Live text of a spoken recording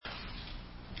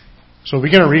So we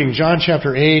begin reading John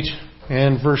chapter 8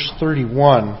 and verse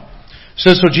 31. It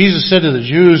says, "So Jesus said to the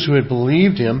Jews who had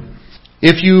believed him,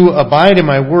 'If you abide in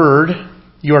my word,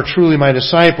 you are truly my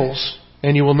disciples,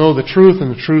 and you will know the truth, and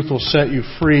the truth will set you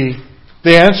free.'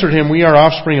 They answered him, 'We are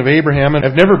offspring of Abraham and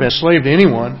have never been slave to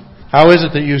anyone. How is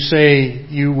it that you say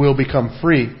you will become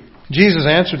free?' Jesus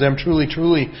answered them, 'Truly,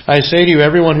 truly, I say to you,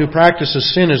 everyone who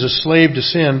practices sin is a slave to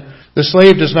sin. The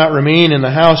slave does not remain in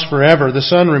the house forever. The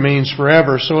Son remains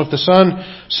forever. So if the Son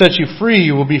sets you free,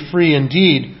 you will be free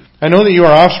indeed. I know that you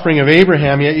are offspring of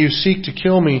Abraham, yet you seek to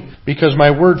kill me, because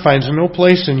my word finds no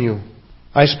place in you.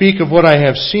 I speak of what I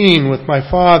have seen with my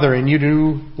Father, and you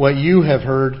do what you have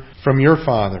heard from your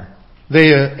father.'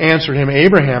 They answered him,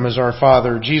 'Abraham is our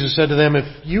father.' Jesus said to them, 'If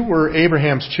you were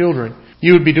Abraham's children,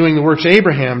 you would be doing the works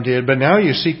Abraham did, but now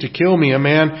you seek to kill me, a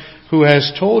man who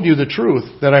has told you the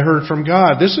truth that I heard from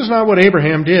God. This is not what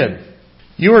Abraham did.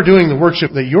 You are doing the works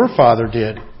that your father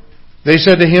did.' They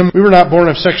said to him, 'We were not born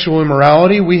of sexual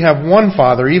immorality. We have one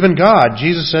Father, even God.'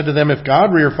 Jesus said to them, 'If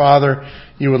God were your Father,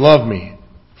 you would love me.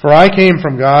 For I came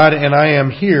from God, and I am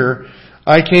here.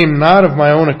 I came not of my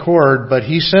own accord, but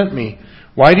He sent me.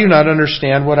 Why do you not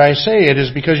understand what I say? It is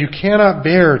because you cannot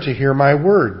bear to hear my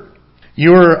word.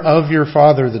 You are of your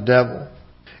father the devil,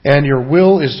 and your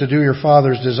will is to do your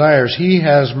father's desires. He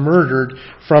has murdered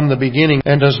from the beginning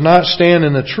and does not stand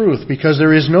in the truth, because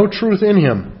there is no truth in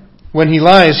him. When he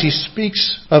lies, he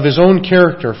speaks of his own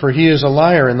character, for he is a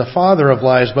liar and the father of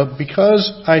lies. But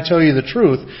because I tell you the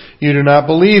truth, you do not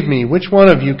believe me. Which one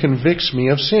of you convicts me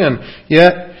of sin?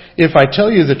 Yet, if I tell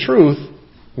you the truth,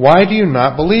 why do you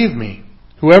not believe me?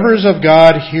 Whoever is of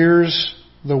God hears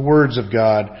the words of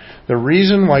God. The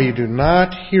reason why you do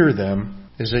not hear them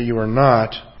is that you are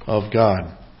not of God."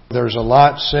 There's a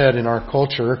lot said in our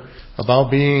culture about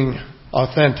being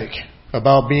authentic,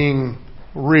 about being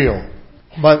real.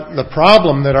 But the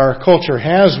problem that our culture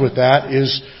has with that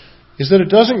is that it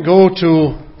doesn't go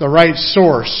to the right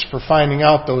source for finding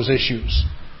out those issues.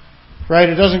 Right?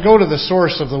 It doesn't go to the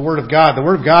source of the Word of God. The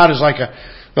Word of God is like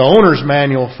the owner's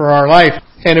manual for our life.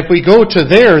 And if we go to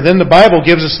there, then the Bible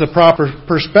gives us the proper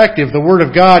perspective. The Word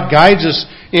of God guides us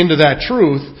into that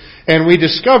truth, and we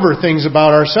discover things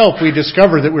about ourselves. We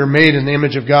discover that we're made in the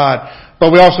image of God,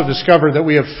 but we also discover that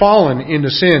we have fallen into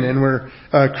sin, and we're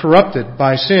corrupted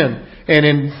by sin, and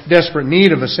in desperate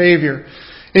need of a Savior.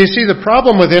 And you see, the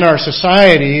problem within our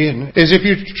society is if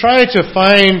you try to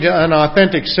find an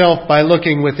authentic self by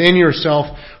looking within yourself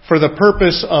for the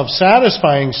purpose of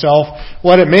satisfying self,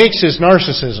 what it makes is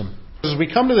narcissism. As we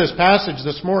come to this passage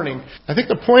this morning, I think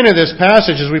the point of this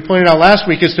passage, as we pointed out last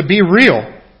week, is to be real.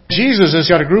 Jesus has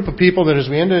got a group of people that, as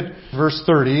we ended verse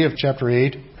 30 of chapter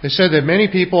 8, they said that many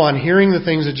people, on hearing the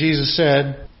things that Jesus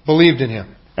said, believed in Him.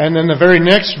 And then the very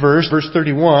next verse, verse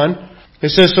 31, it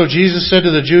says, "So Jesus said to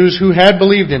the Jews who had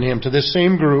believed in Him," to this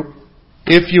same group,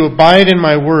 "If you abide in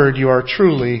my word, you are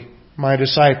truly my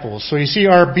disciples." So you see,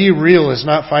 our be real is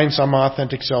not find some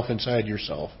authentic self inside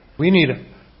yourself. We need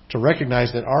to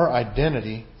recognize that our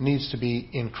identity needs to be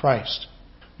in Christ.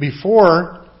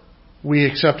 Before we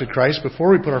accepted Christ, before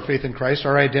we put our faith in Christ,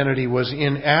 our identity was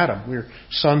in Adam. We're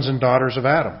sons and daughters of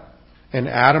Adam. And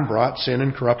Adam brought sin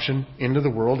and corruption into the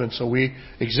world, and so we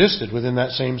existed within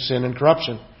that same sin and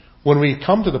corruption. When we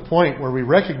come to the point where we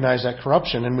recognize that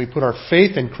corruption and we put our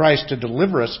faith in Christ to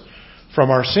deliver us from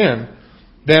our sin,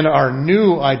 then our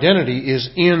new identity is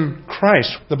in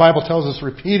Christ. The Bible tells us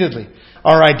repeatedly,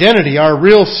 our identity, our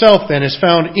real self then, is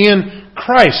found in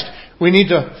Christ. We need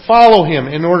to follow Him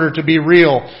in order to be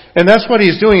real. And that's what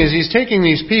He's doing, is He's taking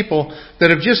these people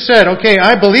that have just said, "Okay,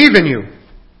 I believe in you."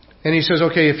 And He says,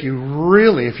 "Okay, if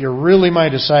you're really my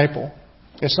disciple,"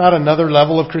 it's not another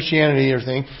level of Christianity or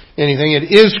anything.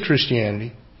 It is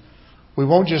Christianity. We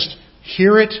won't just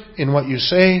hear it in what you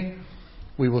say.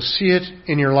 We will see it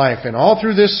in your life. And all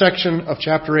through this section of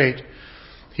chapter 8,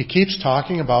 He keeps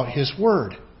talking about His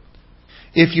Word.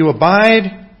 If you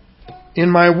abide in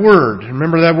my word,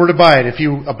 remember that word abide. If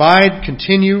you abide,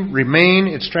 continue, remain,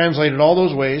 it's translated all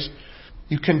those ways.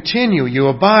 You continue, you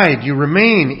abide, you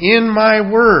remain in my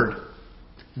word,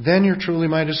 then you're truly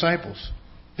my disciples.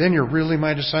 Then you're really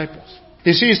my disciples.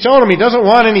 You see, He's telling them He doesn't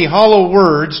want any hollow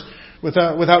words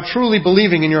without truly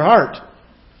believing in your heart.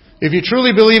 If you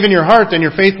truly believe in your heart, then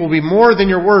your faith will be more than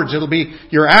your words. It'll be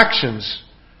your actions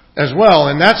as well.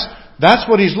 And that's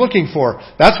what He's looking for.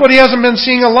 That's what He hasn't been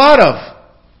seeing a lot of.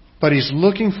 But He's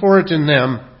looking for it in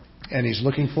them, and He's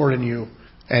looking for it in you,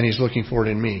 and He's looking for it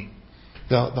in me.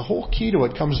 The whole key to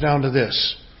it comes down to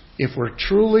this. If we're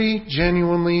truly,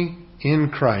 genuinely in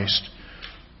Christ,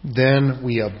 then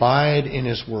we abide in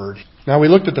His Word. Now, we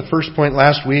looked at the first point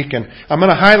last week, and I'm going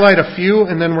to highlight a few,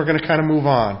 and then we're going to kind of move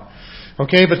on.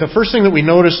 Okay, but the first thing that we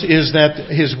notice is that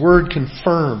His Word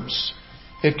confirms.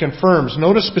 It confirms.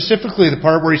 Notice specifically the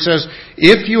part where He says,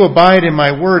 if you abide in my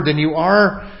Word, then you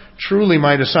are truly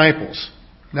my disciples.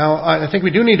 Now, I think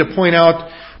we do need to point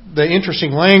out the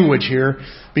interesting language here,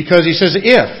 because He says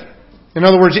if. In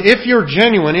other words, if you're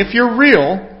genuine, if you're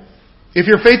real, if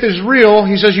your faith is real,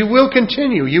 He says you will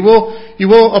continue. You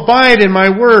will abide in my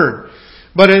Word.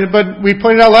 But we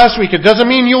pointed out last week, it doesn't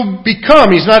mean you'll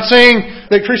become. He's not saying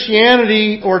that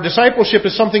Christianity or discipleship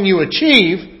is something you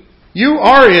achieve. You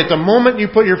are it the moment you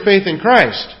put your faith in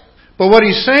Christ. But what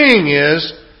He's saying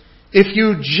is, if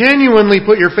you genuinely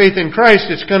put your faith in Christ,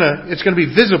 it's gonna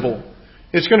be visible.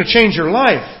 It's gonna change your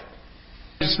life.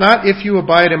 It's not if you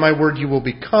abide in my Word, you will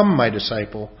become my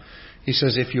disciple. He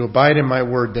says, if you abide in my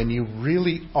Word, then you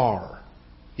really are,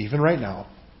 even right now,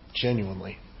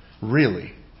 genuinely,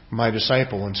 really my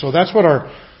disciple. And so that's what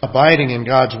our abiding in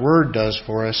God's Word does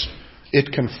for us.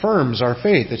 It confirms our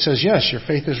faith. It says, yes, your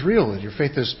faith is real. Your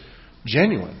faith is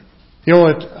genuine. You know,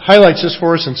 it highlights this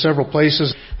for us in several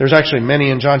places. There's actually many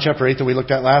in John chapter 8 that we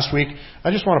looked at last week.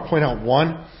 I just want to point out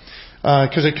one,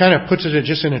 because it kind of puts it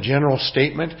just in a general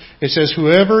statement. It says,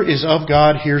 whoever is of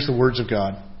God hears the words of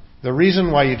God. The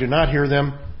reason why you do not hear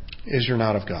them is you're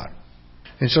not of God.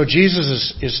 And so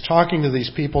Jesus is talking to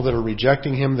these people that are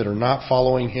rejecting Him, that are not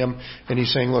following Him, and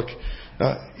He's saying, look,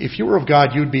 if you were of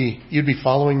God, you'd be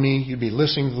following me, you'd be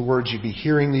listening to the words, you'd be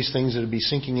hearing these things that would be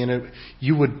sinking in it.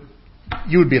 You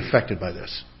would be affected by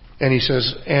this. And He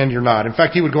says, and you're not. In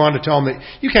fact, He would go on to tell them that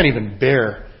you can't even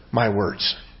bear my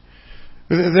words.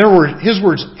 His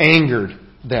words angered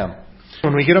them.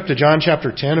 When we get up to John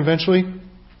chapter 10 eventually,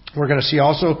 we're going to see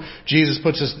also, Jesus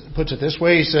puts it this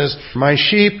way. He says, my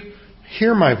sheep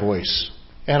hear my voice,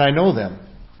 and I know them,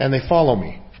 and they follow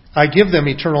me. I give them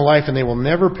eternal life, and they will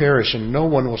never perish, and no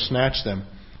one will snatch them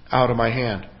out of my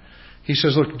hand. He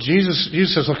says, look, Jesus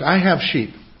says, look, I have sheep,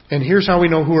 and here's how we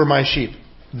know who are my sheep.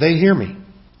 They hear me,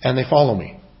 and they follow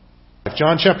me.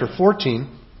 John chapter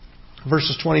 14,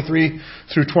 verses 23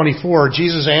 through 24,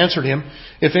 Jesus answered him,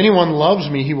 if anyone loves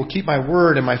me, he will keep my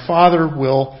word, and my Father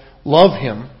will love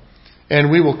him, and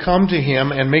we will come to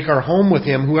him and make our home with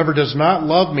him. Whoever does not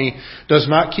love me does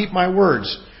not keep my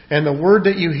words. And the word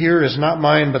that you hear is not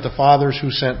mine, but the Father's who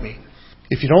sent me.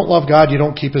 If you don't love God, you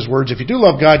don't keep His words. If you do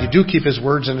love God, you do keep His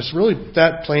words. And it's really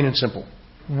that plain and simple.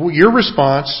 Your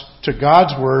response to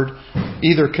God's word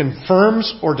either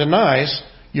confirms or denies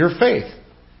your faith.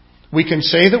 We can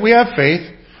say that we have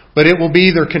faith, but it will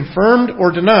be either confirmed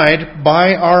or denied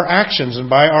by our actions and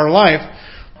by our life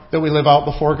that we live out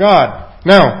before God.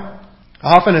 Now,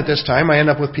 often at this time, I end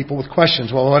up with people with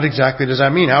questions. Well, what exactly does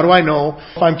that mean? How do I know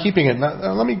if I'm keeping it?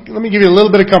 Now, let me give you a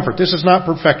little bit of comfort. This is not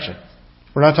perfection.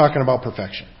 We're not talking about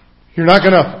perfection. You're not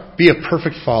going to be a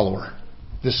perfect follower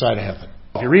this side of heaven.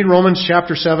 If you read Romans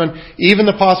chapter 7, even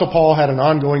the Apostle Paul had an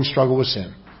ongoing struggle with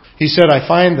sin. He said, I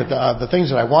find that the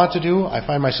things that I want to do, I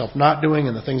find myself not doing,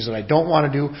 and the things that I don't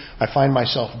want to do, I find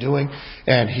myself doing.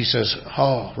 And he says,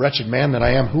 oh, wretched man that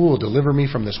I am, who will deliver me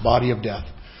from this body of death?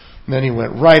 And then he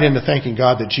went right into thanking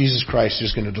God that Jesus Christ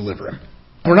is going to deliver him.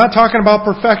 We're not talking about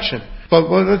perfection.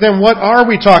 But then what are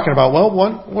we talking about?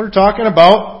 Well, we're talking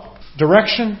about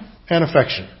direction and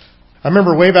affection. I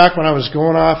remember way back when I was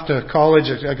going off to college,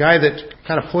 a guy that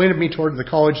kind of pointed me toward the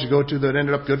college to go to that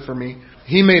ended up good for me.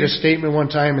 He made a statement one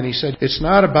time and he said, it's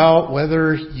not about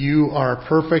whether you are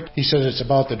perfect. He said it's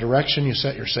about the direction you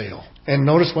set your sail. And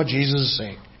notice what Jesus is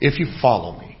saying. If you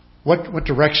follow me, what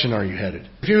direction are you headed?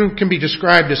 If you can be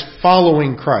described as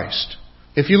following Christ,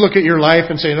 if you look at your life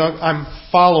and say, look, I'm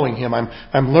following Him,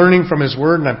 I'm learning from His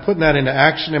Word and I'm putting that into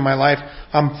action in my life,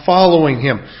 I'm following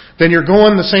Him, then you're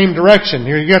going the same direction.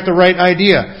 You got the right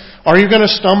idea. Are you going to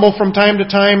stumble from time to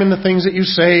time in the things that you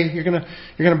say? You're going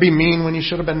to be mean when you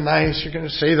should have been nice. You're going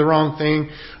to say the wrong thing.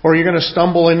 Or you're going to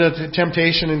stumble into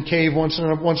temptation and cave once in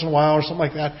a while or something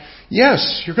like that.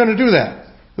 Yes, you're going to do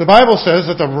that. The Bible says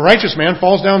that the righteous man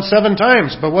falls down 7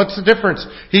 times. But what's the difference?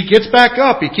 He gets back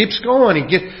up. He keeps going. He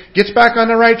gets back on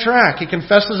the right track. He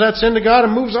confesses that sin to God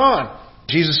and moves on.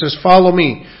 Jesus says, follow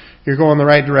me. You're going the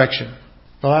right direction.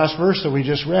 The last verse that we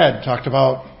just read talked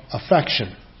about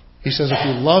affection. He says, if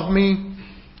you love me,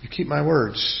 you keep my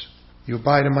words. You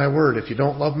abide in my word. If you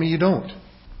don't love me, you don't.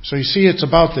 So you see, it's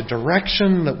about the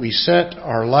direction that we set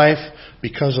our life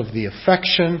because of the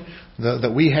affection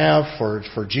that we have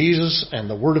for Jesus and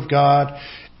the Word of God.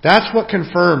 That's what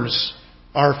confirms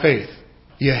our faith.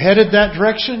 You headed that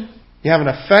direction. You have an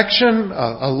affection,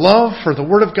 a love for the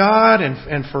Word of God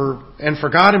and for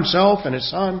God Himself and His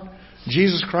Son,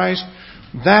 Jesus Christ.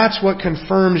 That's what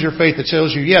confirms your faith. It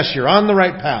tells you, yes, you're on the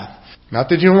right path. Not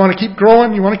that you don't want to keep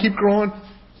growing. You want to keep growing.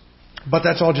 But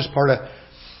that's all just part of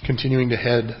continuing to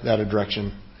head that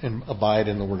direction and abide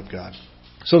in the Word of God.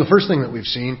 So the first thing that we've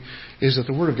seen is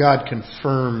that the Word of God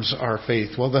confirms our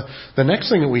faith. Well, the next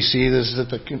thing that we see is that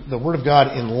the Word of God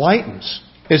enlightens.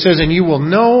 It says, and you will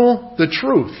know the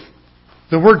truth.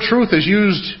 The word truth is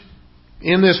used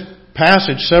in this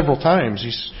passage several times.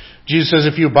 Jesus says,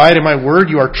 if you abide in my Word,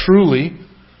 you are truly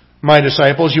my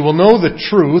disciples. You will know the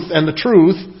truth, and the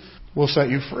truth will set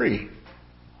you free.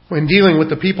 When dealing with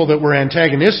the people that were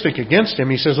antagonistic against him,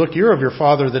 he says, look, you're of your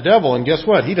father the devil. And guess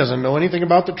what? He doesn't know anything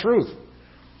about the truth.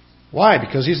 Why?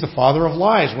 Because he's the father of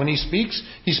lies. When he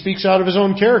speaks out of his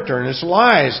own character, and it's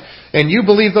lies. And you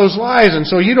believe those lies, and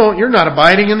so you're not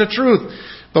abiding in the truth.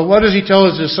 But what does he tell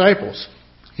his disciples?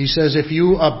 He says, if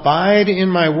you abide in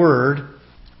my word,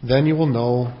 then you will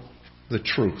know the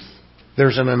truth.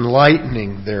 There's an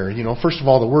enlightening there. First of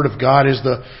all, the Word of God is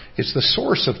the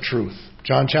source of truth.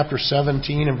 John chapter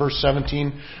 17 and verse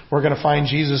 17, we're going to find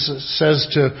Jesus says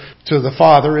to the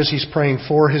Father as He's praying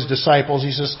for His disciples,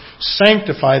 He says,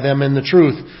 sanctify them in the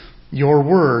truth. Your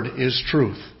word is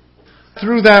truth.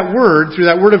 Through that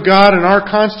Word of God and our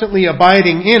constantly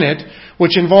abiding in it,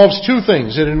 which involves two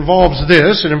things. It involves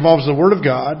it involves the Word of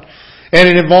God, and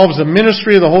it involves the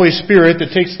ministry of the Holy Spirit that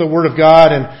takes the Word of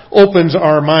God and opens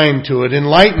our mind to it,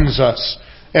 enlightens us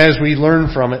as we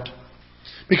learn from it.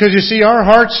 Because you see, our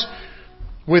hearts,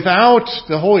 without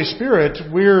the Holy Spirit,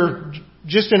 we're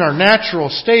just in our natural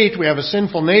state. We have a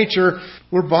sinful nature.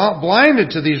 We're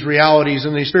blinded to these realities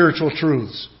and these spiritual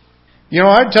truths.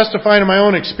 I testify to my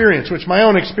own experience, which my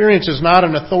own experience is not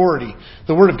an authority.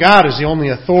 The Word of God is the only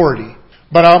authority.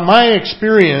 But my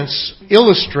experience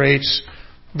illustrates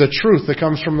the truth that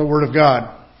comes from the Word of God.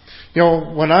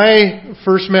 When I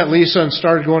first met Lisa and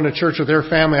started going to church with their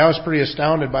family, I was pretty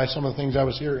astounded by some of the things I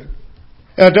was hearing.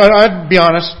 I'd be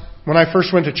honest, when I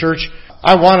first went to church,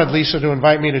 I wanted Lisa to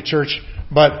invite me to church,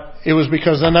 but it was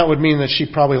because then that would mean that she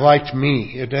probably liked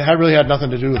me. It really had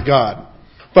nothing to do with God.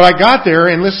 But I got there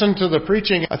and listened to the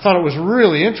preaching. I thought it was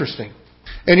really interesting.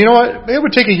 And you know what? It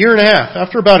would take a year and a half.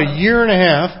 After about a year and a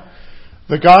half,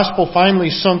 the gospel finally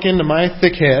sunk into my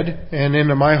thick head and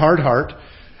into my hard heart,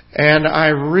 and I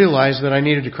realized that I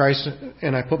needed Christ,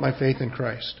 and I put my faith in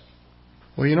Christ.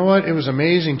 Well, you know what? It was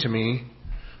amazing to me,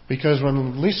 because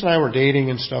when Lisa and I were dating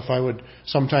and stuff, I would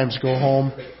sometimes go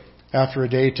home after a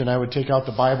date, and I would take out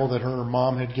the Bible that her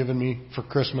mom had given me for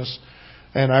Christmas,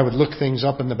 and I would look things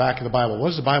up in the back of the Bible. What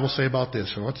does the Bible say about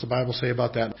this? And what's the Bible say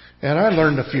about that? And I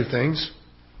learned a few things.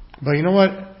 But you know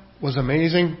what was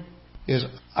amazing? Is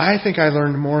I think I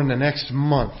learned more in the next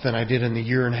month than I did in the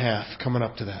year and a half coming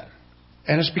up to that.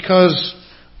 And it's because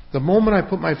the moment I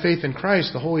put my faith in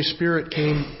Christ, the Holy Spirit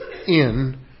came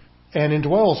in and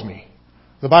indwells me.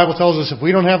 The Bible tells us if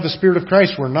we don't have the Spirit of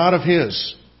Christ, we're not of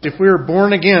His. If we are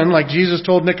born again, like Jesus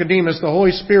told Nicodemus, the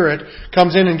Holy Spirit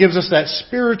comes in and gives us that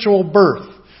spiritual birth,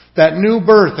 that new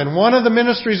birth. And one of the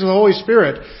ministries of the Holy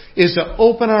Spirit is to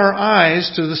open our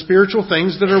eyes to the spiritual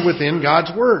things that are within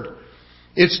God's Word.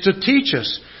 It's to teach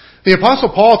us. The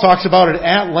Apostle Paul talks about it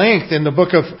at length in the book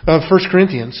of 1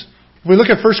 Corinthians. If we look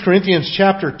at 1 Corinthians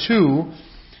chapter 2,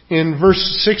 in verse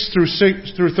 6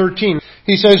 through 13,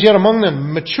 he says, yet among the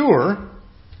mature,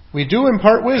 we do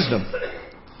impart wisdom,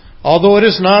 although it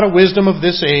is not a wisdom of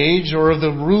this age or of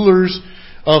the rulers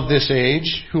of this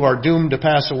age who are doomed to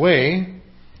pass away,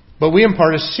 but we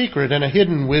impart a secret and a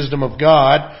hidden wisdom of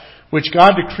God, which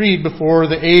God decreed before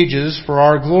the ages for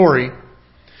our glory.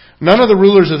 None of the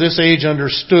rulers of this age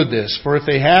understood this, for if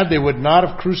they had, they would not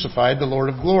have crucified the Lord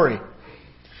of glory.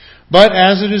 But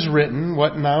as it is written,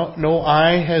 what no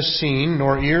eye has seen,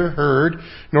 nor ear heard,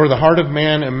 nor the heart of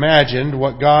man imagined,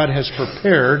 what God has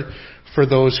prepared for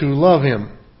those who love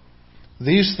Him.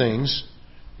 These things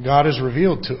God has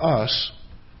revealed to us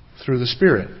through the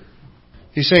Spirit.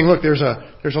 He's saying, look, there's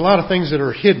a lot of things that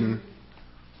are hidden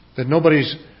that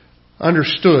nobody's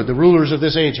understood. The rulers of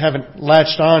this age haven't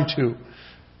latched on to.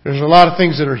 There's a lot of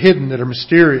things that are hidden, that are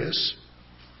mysterious.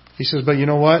 He says, but you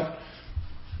know what?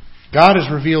 God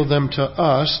has revealed them to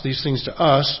us, these things to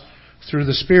us, through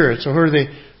the Spirit. So who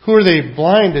are they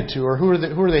blinded to, or who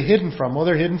are they hidden from? Well,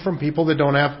 they're hidden from people that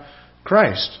don't have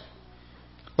Christ.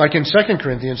 Like in 2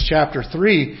 Corinthians chapter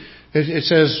 3, it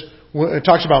says, it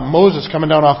talks about Moses coming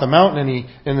down off the mountain,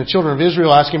 and the children of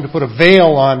Israel ask him to put a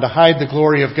veil on to hide the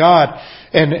glory of God.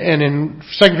 And in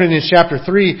 2 Corinthians chapter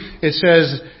 3, it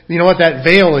says, you know what, that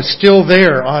veil is still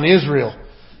there on Israel.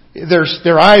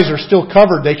 Their eyes are still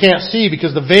covered. They can't see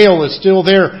because the veil is still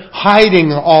there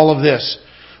hiding all of this.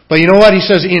 But you know what? He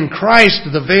says, in Christ,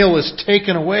 the veil is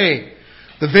taken away.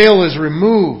 The veil is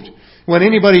removed. When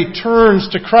anybody turns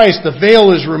to Christ, the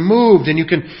veil is removed and you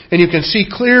can see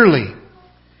clearly.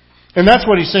 And that's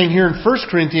what he's saying here in 1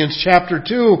 Corinthians chapter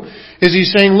 2, is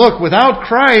he's saying, look, without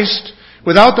Christ,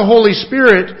 without the Holy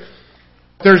Spirit,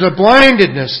 there's a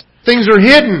blindedness. Things are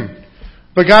hidden.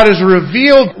 But God has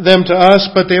revealed them to us,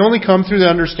 but they only come through the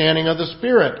understanding of the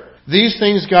Spirit. These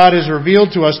things God has revealed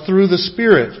to us through the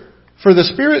Spirit. For the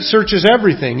Spirit searches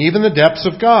everything, even the depths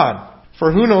of God.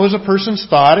 For who knows a person's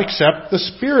thought except the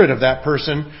spirit of that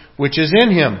person which is in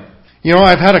him? You know,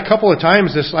 I've had a couple of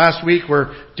times this last week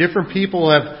where different people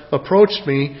have approached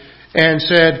me and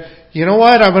said, you know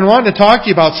what, I've been wanting to talk to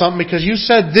you about something because you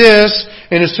said this,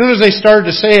 and as soon as they started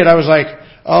to say it, I was like,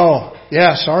 oh,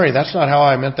 yeah, sorry, that's not how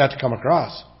I meant that to come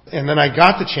across. And then I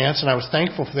got the chance, and I was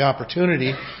thankful for the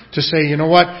opportunity to say, you know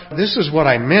what, this is what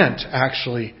I meant,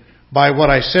 actually, by what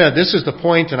I said. This is the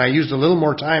point, and I used a little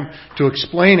more time to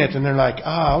explain it. And they're like,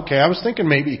 okay, I was thinking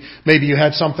maybe you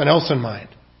had something else in mind.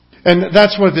 And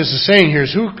that's what this is saying here,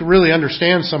 is who really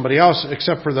understands somebody else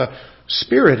except for the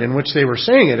spirit in which they were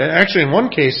saying it. And actually, in one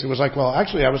case, it was like, well,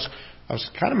 actually, I was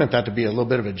kind of meant that to be a little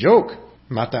bit of a joke.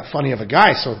 I'm not that funny of a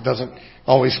guy, so it doesn't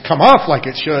always come off like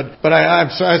it should. But I'm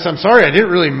sorry, I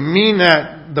didn't really mean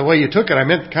that the way you took it. I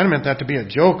kind of meant that to be a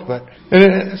joke.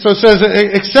 So it says,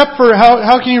 except for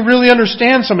how can you really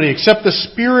understand somebody except the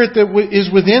spirit that is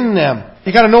within them?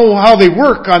 You got to know how they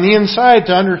work on the inside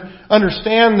to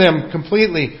understand them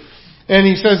completely. And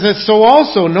he says that so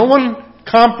also no one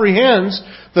comprehends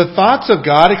the thoughts of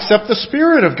God except the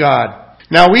Spirit of God.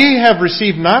 Now we have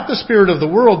received not the spirit of the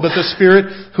world, but the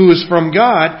Spirit who is from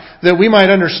God, that we might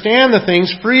understand the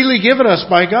things freely given us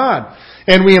by God.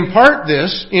 And we impart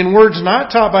this in words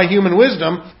not taught by human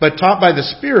wisdom, but taught by the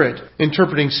Spirit,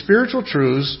 interpreting spiritual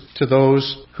truths to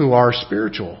those who are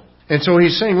spiritual. And so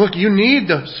he's saying, look, you need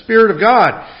the Spirit of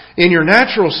God in your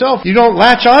natural self. You don't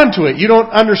latch on to it. You don't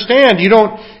understand. You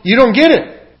don't get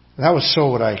it. That was so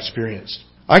what I experienced.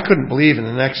 I couldn't believe in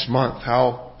the next month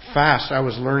how fast I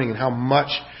was learning and how much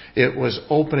it was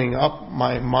opening up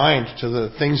my mind to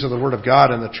the things of the Word of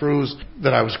God and the truths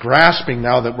that I was grasping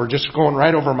now that were just going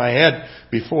right over my head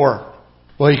before.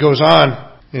 Well, he goes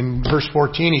on in verse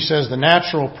 14, he says, the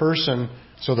natural person,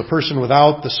 so the person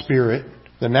without the Spirit,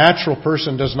 the natural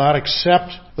person does not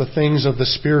accept the things of the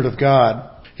Spirit of God.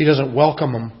 He doesn't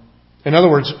welcome them. In other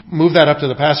words, move that up to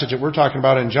the passage that we're talking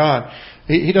about in John.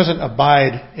 He doesn't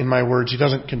abide in my words. He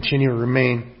doesn't continue to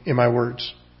remain in my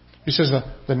words. He says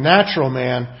the natural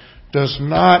man does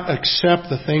not accept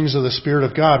the things of the Spirit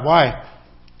of God. Why?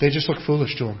 They just look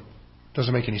foolish to him.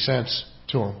 Doesn't make any sense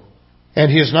to him.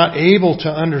 And he is not able to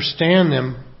understand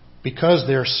them because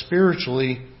they are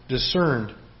spiritually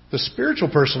discerned. The spiritual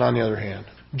person, on the other hand,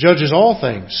 judges all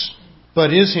things,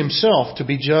 but is himself to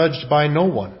be judged by no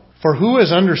one. For who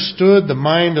has understood the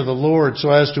mind of the Lord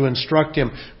so as to instruct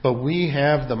him? But we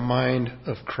have the mind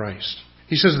of Christ.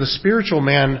 He says the spiritual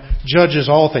man judges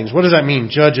all things. What does that mean,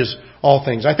 judges all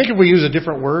things? I think if we use a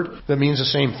different word that means the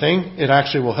same thing, it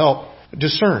actually will help.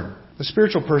 Discern. The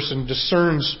spiritual person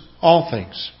discerns all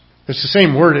things. It's the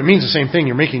same word. It means the same thing.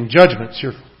 You're making judgments.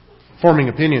 You're forming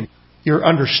opinion. You're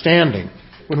understanding.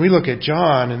 When we look at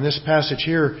John in this passage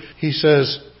here, he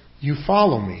says, you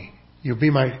follow me. You'll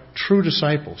be my true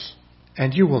disciples.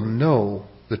 And you will know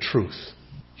the truth.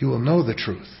 You will know the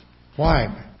truth. Why?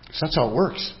 Because that's how it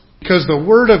works. Because the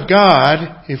Word of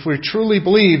God, if we truly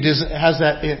believed, has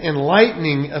that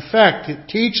enlightening effect. It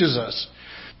teaches us.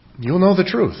 You'll know the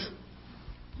truth.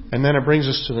 And then it brings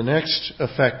us to the next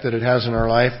effect that it has in our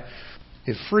life.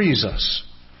 It frees us.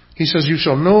 He says, you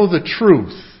shall know the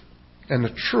truth, and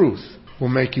the truth will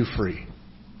make you free.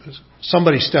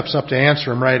 Somebody steps up to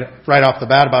answer him right off the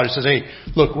bat about it. He says, hey,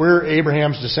 look, we're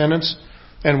Abraham's descendants,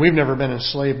 and we've never been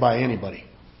enslaved by anybody.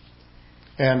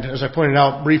 And as I pointed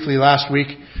out briefly last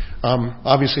week,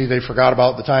 obviously they forgot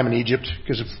about the time in Egypt,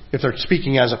 because if they're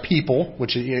speaking as a people,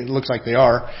 which it looks like they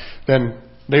are, then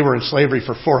they were in slavery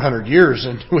for 400 years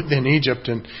within Egypt,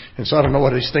 and so I don't know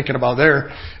what he's thinking about there.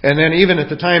 And then even at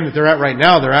the time that they're at right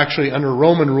now, they're actually under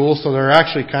Roman rule, so they're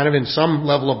actually kind of in some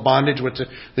level of bondage, which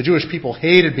the Jewish people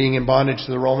hated being in bondage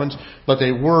to the Romans, but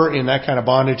they were in that kind of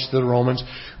bondage to the Romans.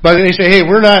 But they say, hey,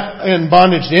 we're not in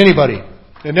bondage to anybody.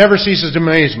 It never ceases to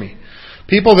amaze me.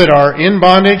 People that are in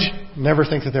bondage never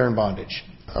think that they're in bondage.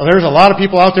 There's a lot of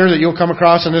people out there that you'll come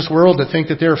across in this world that think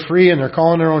that they're free and they're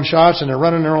calling their own shots and they're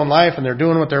running their own life and they're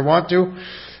doing what they want to.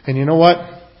 And you know what?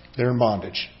 They're in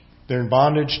bondage. They're in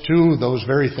bondage to those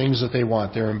very things that they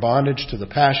want. They're in bondage to the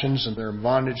passions, and they're in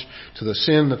bondage to the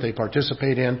sin that they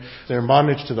participate in. They're in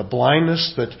bondage to the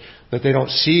blindness that they don't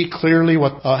see clearly,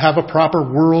 have a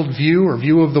proper world view or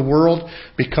view of the world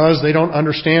because they don't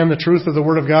understand the truth of the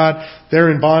Word of God.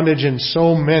 They're in bondage in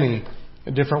so many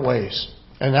different ways.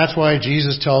 And that's why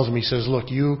Jesus tells them, he says,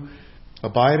 look, you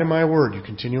Abide in my word. You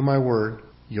continue in my word.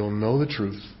 You'll know the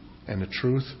truth, and the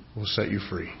truth will set you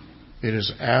free. It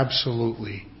is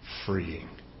absolutely freeing.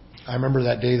 I remember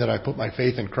that day that I put my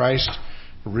faith in Christ,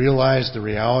 realized the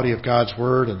reality of God's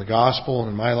word and the gospel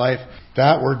in my life.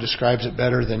 That word describes it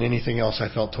better than anything else.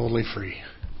 I felt totally free.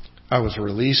 I was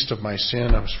released of my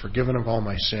sin. I was forgiven of all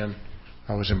my sin.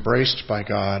 I was embraced by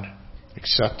God,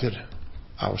 accepted.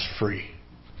 I was free.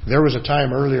 There was a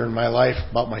time earlier in my life,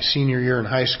 about my senior year in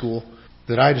high school,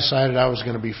 that I decided I was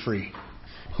going to be free.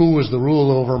 Who was the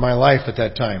rule over my life at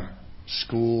that time?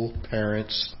 School,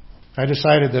 parents. I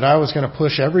decided that I was going to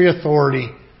push every authority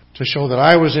to show that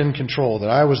I was in control, that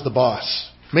I was the boss,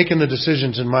 making the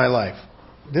decisions in my life.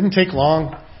 It didn't take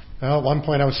long. Well, at one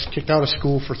point I was kicked out of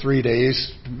school for 3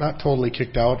 days. Not totally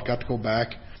kicked out, got to go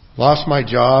back. Lost my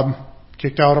job,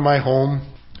 kicked out of my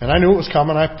home. And I knew it was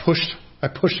coming. I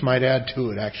pushed my dad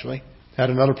to it, actually. Had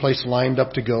another place lined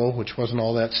up to go, which wasn't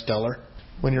all that stellar.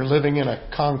 When you're living in a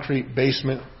concrete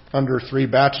basement under 3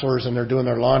 bachelors and they're doing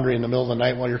their laundry in the middle of the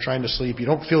night while you're trying to sleep, you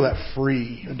don't feel that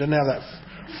free. It didn't have that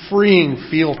freeing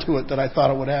feel to it that I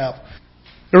thought it would have.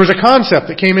 There was a concept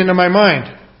that came into my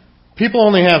mind. People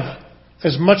only have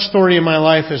as much authority in my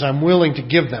life as I'm willing to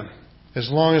give them, as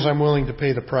long as I'm willing to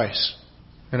pay the price.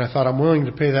 And I thought, I'm willing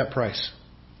to pay that price.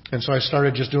 And so I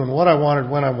started just doing what I wanted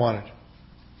when I wanted.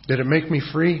 Did it make me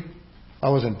free? I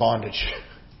was in bondage.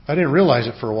 I didn't realize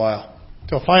it for a while.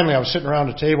 Until finally I was sitting around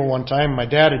a table one time. My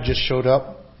dad had just showed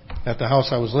up at the house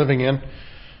I was living in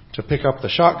to pick up the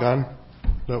shotgun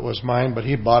that was mine, but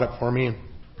he bought it for me. And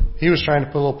he was trying to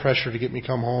put a little pressure to get me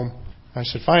come home. I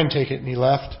said, fine, take it. And he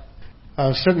left. I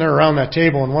was sitting there around that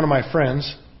table, and one of my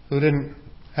friends, who didn't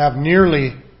have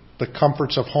nearly the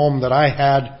comforts of home that I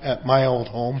had at my old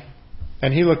home,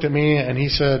 and he looked at me and he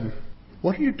said,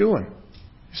 what are you doing?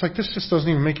 He's like, this just doesn't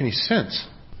even make any sense.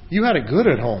 You had it good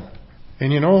at home.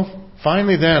 And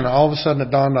finally then, all of a sudden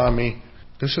it dawned on me,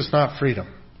 this is not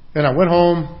freedom. And I went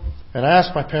home and I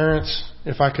asked my parents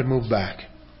if I could move back.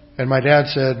 And my dad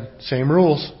said, same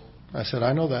rules. I said,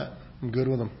 I know that. I'm good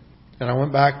with them. And I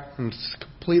went back and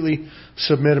completely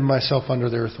submitted myself under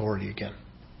their authority again.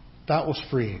 That was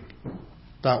freeing.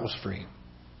 That was freeing.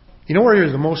 You know where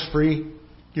you're the most free?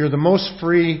 You're the most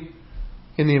free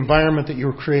in the environment that you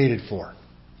were created for. A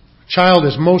child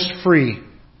is most free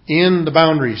in the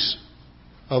boundaries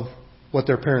of what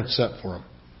their parents set for them.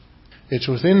 It's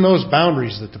within those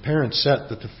boundaries that the parents set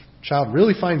that the child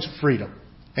really finds freedom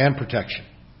and protection.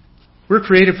 We're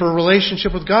created for a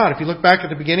relationship with God. If you look back at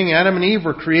the beginning, Adam and Eve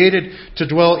were created to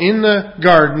dwell in the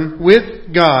garden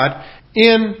with God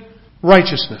in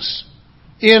righteousness,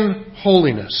 in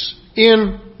holiness,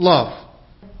 in love.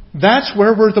 That's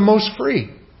where we're the most free,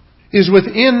 is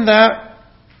within that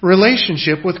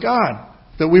relationship with God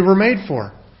that we were made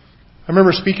for. I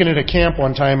remember speaking at a camp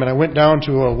one time, and I went down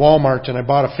to a Walmart and I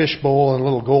bought a fish bowl and a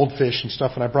little goldfish and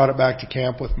stuff, and I brought it back to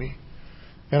camp with me.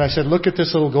 And I said, look at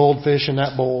this little goldfish in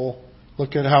that bowl.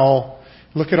 Look at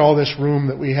all this room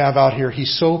that we have out here.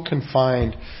 He's so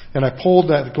confined. And I pulled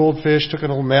that goldfish, took a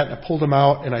little net, I pulled him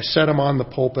out, and I set him on the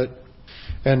pulpit.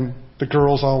 And the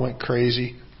girls all went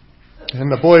crazy.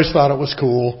 And the boys thought it was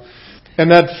cool. And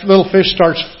that little fish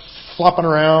starts flopping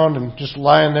around and just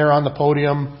lying there on the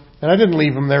podium. And I didn't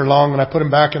leave him there long, and I put him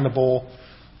back in the bowl.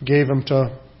 Gave him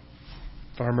to,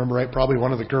 if I remember right, probably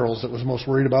one of the girls that was most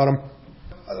worried about him.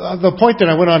 The point that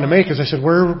I went on to make is I said,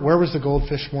 where was the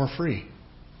goldfish more free?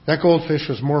 That goldfish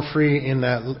was more free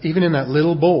even in that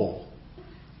little bowl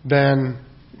than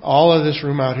all of this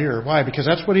room out here. Why? Because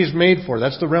that's what he's made for.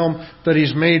 That's the realm that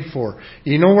he's made for.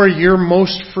 You know where you're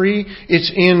most free?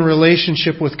 It's in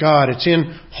relationship with God. It's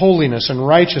in holiness and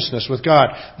righteousness with God.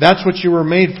 That's what you were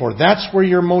made for. That's where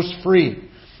you're most free.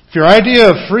 If your idea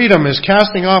of freedom is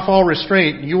casting off all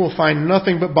restraint, you will find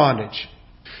nothing but bondage.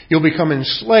 You'll become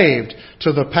enslaved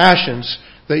to the passions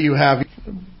that you have.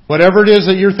 Whatever it is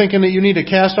that you're thinking that you need to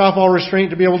cast off all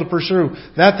restraint to be able to pursue,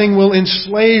 that thing will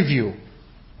enslave you.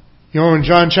 In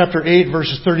John chapter 8,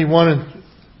 verses 31 and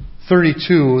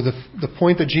 32, the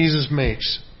point that Jesus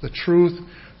makes, the truth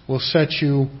will set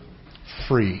you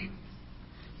free.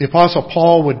 The Apostle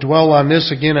Paul would dwell on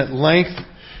this again at length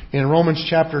in Romans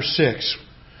chapter 6.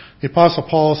 The Apostle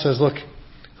Paul says, look,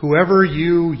 whoever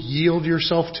you yield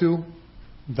yourself to,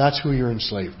 that's who you're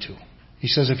enslaved to. He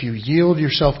says if you yield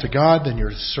yourself to God, then you're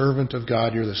the servant of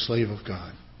God, you're the slave of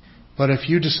God. But if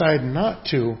you decide not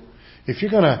to, if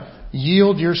you're going to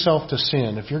yield yourself to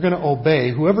sin, if you're going to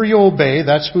obey, whoever you obey,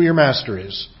 that's who your master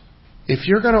is. If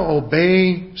you're going to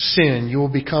obey sin, you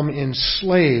will become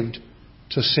enslaved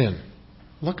to sin.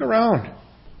 Look around.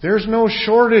 There's no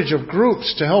shortage of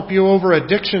groups to help you over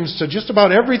addictions to just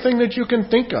about everything that you can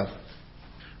think of.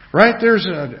 Right? There's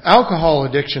alcohol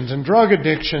addictions and drug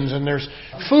addictions, and there's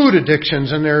food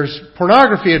addictions, and there's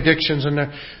pornography addictions, and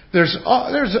there's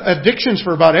addictions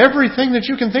for about everything that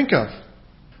you can think of.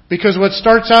 Because what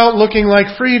starts out looking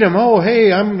like freedom, oh,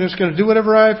 hey, I'm just going to do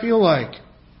whatever I feel like.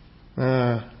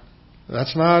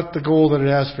 That's not the goal that it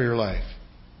has for your life.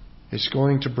 It's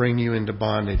going to bring you into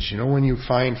bondage. You know, when you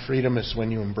find freedom, it's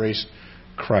when you embrace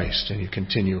Christ and you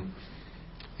continue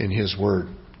in His Word.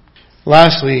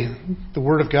 Lastly, the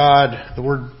Word of God, the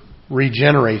Word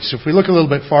regenerates. If we look a little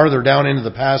bit farther down into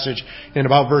the passage, in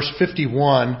about verse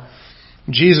 51,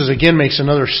 Jesus again makes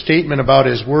another statement about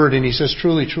His Word, and He says,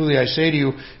 "Truly, truly, I say to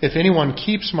you, if anyone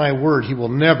keeps my word, he will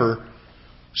never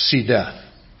see death."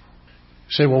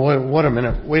 You say, well, wait a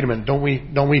minute, don't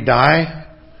we die?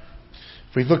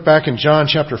 If we look back in John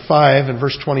chapter 5 and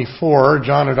verse 24,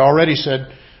 John had already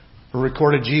said, or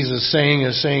recorded Jesus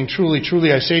saying, "Truly,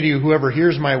 truly, I say to you, whoever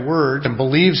hears my word and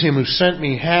believes Him who sent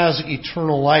me has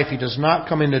eternal life. He does not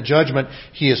come into judgment.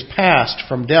 He is passed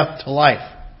from death to life."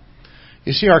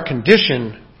 You see, our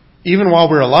condition, even while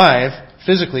we're alive,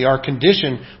 physically, our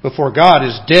condition before God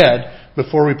is dead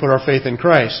before we put our faith in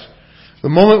Christ. The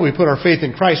moment we put our faith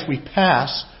in Christ, we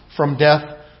pass from death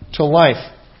to life.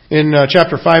 In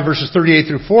chapter 5, verses 38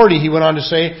 through 40, he went on to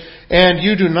say, "And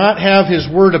you do not have His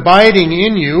word abiding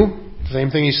in you," same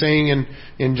thing he's saying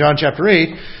in John chapter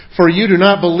 8, "for you do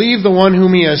not believe the one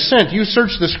whom He has sent. You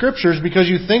search the Scriptures because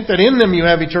you think that in them you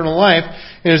have eternal life.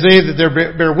 It is they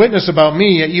that bear witness about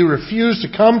me, yet you refuse to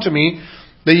come to me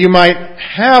that you might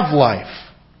have life."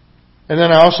 And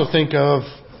then I also think of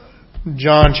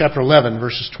John chapter 11,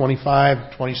 verses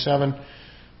 25, 27.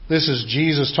 This is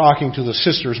Jesus talking to the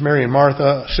sisters, Mary and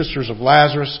Martha, sisters of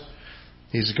Lazarus.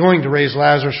 He's going to raise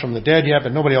Lazarus from the dead yet,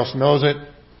 but nobody else knows it.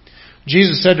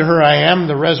 Jesus said to her, "I am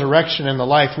the resurrection and the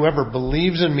life. Whoever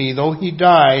believes in me, though he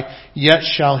die, yet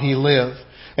shall he live.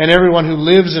 And everyone who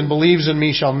lives and believes in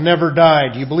me shall never die.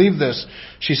 Do you believe this?"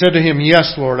 She said to him,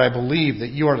 "Yes, Lord, I believe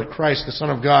that you are the Christ, the Son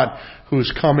of God, who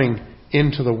is coming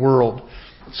into the world."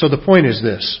 So the point is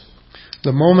this.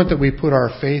 The moment that we put our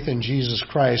faith in Jesus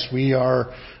Christ, we are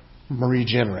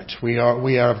regenerate. We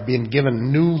have been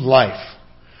given new life.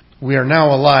 We are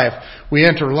now alive. We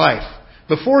enter life.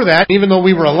 Before that, even though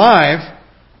we were alive,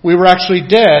 we were actually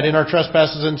dead in our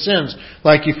trespasses and sins,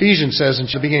 like Ephesians says in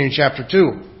the beginning of chapter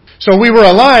 2. So we were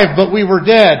alive, but we were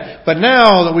dead. But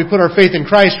now that we put our faith in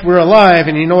Christ, we're alive.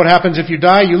 And you know what happens if you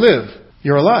die? You live.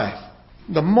 You're alive.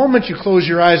 The moment you close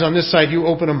your eyes on this side, you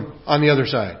open them on the other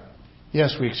side.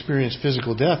 Yes, we experience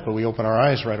physical death, but we open our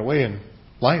eyes right away in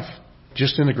life.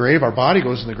 Just in the grave, our body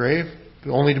goes in the grave,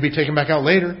 only to be taken back out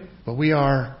later. But we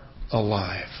are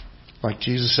alive. Like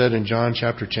Jesus said in John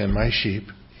chapter 10, "My sheep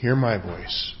hear my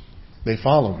voice. They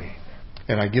follow me,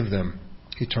 and I give them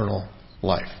eternal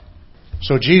life."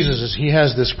 So Jesus, as He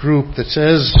has this group that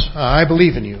says, "I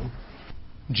believe in you,"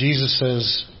 Jesus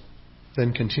says,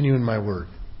 "Then continue in my word.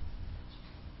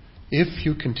 If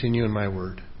you continue in my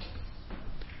word,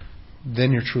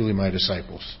 then you're truly my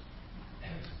disciples."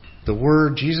 The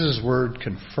word, Jesus' word,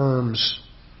 confirms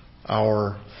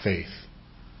our faith.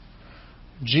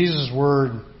 Jesus'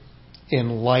 word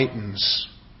enlightens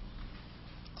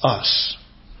us.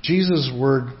 Jesus'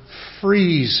 word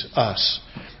frees us.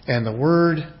 And the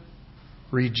word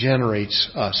regenerates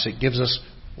us. It gives us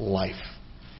life.